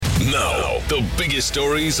Now, the biggest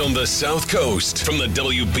stories on the South Coast from the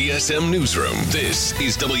WBSM Newsroom. This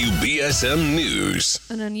is WBSM News.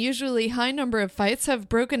 An unusually high number of fights have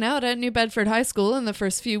broken out at New Bedford High School in the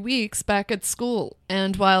first few weeks back at school.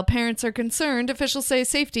 And while parents are concerned, officials say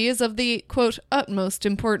safety is of the, quote, utmost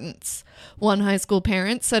importance. One high school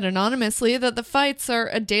parent said anonymously that the fights are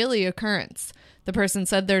a daily occurrence. The person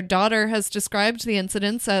said their daughter has described the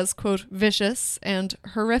incidents as, quote, vicious and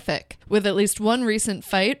horrific, with at least one recent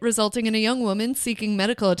fight resulting in a young woman seeking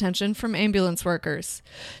medical attention from ambulance workers.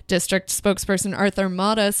 District spokesperson Arthur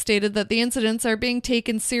Mata stated that the incidents are being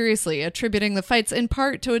taken seriously, attributing the fights in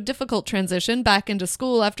part to a difficult transition back into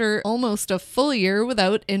school after almost a full year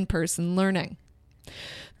without in-person learning.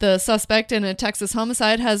 The suspect in a Texas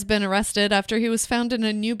homicide has been arrested after he was found in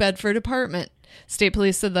a New Bedford apartment. State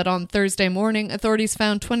police said that on Thursday morning, authorities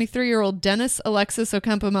found 23-year-old Dennis Alexis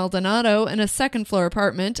Ocampo Maldonado in a second-floor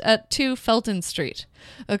apartment at 2 Felton Street.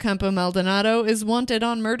 Ocampo Maldonado is wanted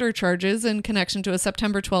on murder charges in connection to a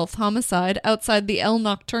September 12th homicide outside the El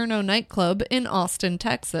Nocturno nightclub in Austin,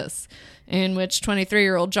 Texas, in which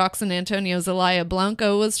 23-year-old Joxon Antonio Zelaya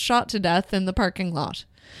Blanco was shot to death in the parking lot.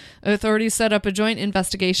 Authorities set up a joint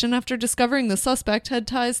investigation after discovering the suspect had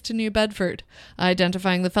ties to New Bedford,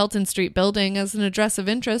 identifying the Felton Street building as an address of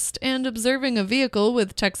interest and observing a vehicle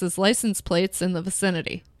with Texas license plates in the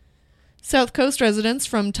vicinity. South Coast residents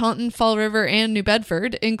from Taunton, Fall River, and New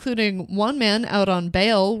Bedford, including one man out on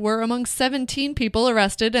bail, were among 17 people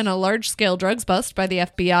arrested in a large-scale drugs bust by the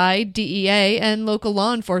FBI, DEA, and local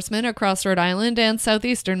law enforcement across Rhode Island and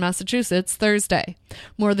southeastern Massachusetts Thursday.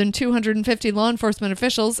 More than 250 law enforcement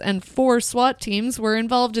officials and 4 SWAT teams were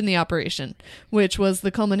involved in the operation, which was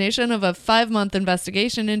the culmination of a 5-month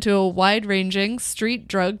investigation into a wide-ranging street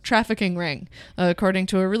drug trafficking ring, according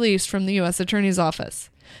to a release from the U.S. Attorney's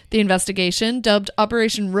Office. The investigation, dubbed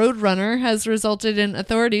Operation Roadrunner, has resulted in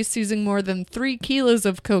authorities seizing more than 3 kilos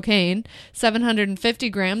of cocaine, 750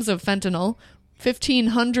 grams of fentanyl,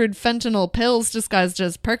 1,500 fentanyl pills disguised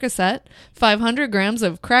as Percocet, 500 grams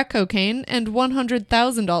of crack cocaine, and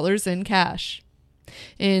 $100,000 in cash.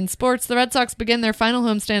 In sports, the Red Sox begin their final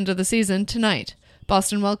homestand of the season tonight.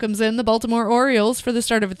 Boston welcomes in the Baltimore Orioles for the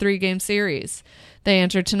start of a 3-game series. They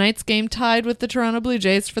enter tonight's game tied with the Toronto Blue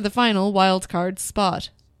Jays for the final wild-card spot.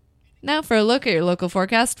 Now for a look at your local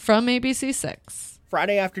forecast from ABC6.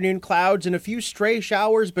 Friday afternoon, clouds and a few stray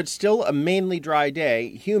showers, but still a mainly dry day,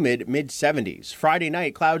 humid mid-70s. Friday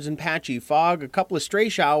night, clouds and patchy fog, a couple of stray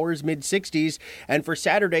showers, mid-60s. And for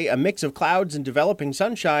Saturday, a mix of clouds and developing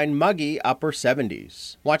sunshine, muggy upper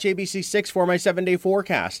 70s. Watch ABC6 for my 7-day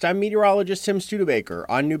forecast. I'm meteorologist Tim Studebaker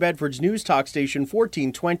on New Bedford's news talk station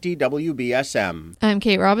 1420 WBSM. I'm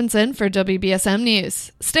Kate Robinson for WBSM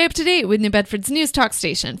News. Stay up to date with New Bedford's news talk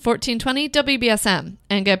station 1420 WBSM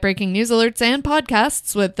and get breaking news alerts and podcasts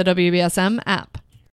with the WBSM app.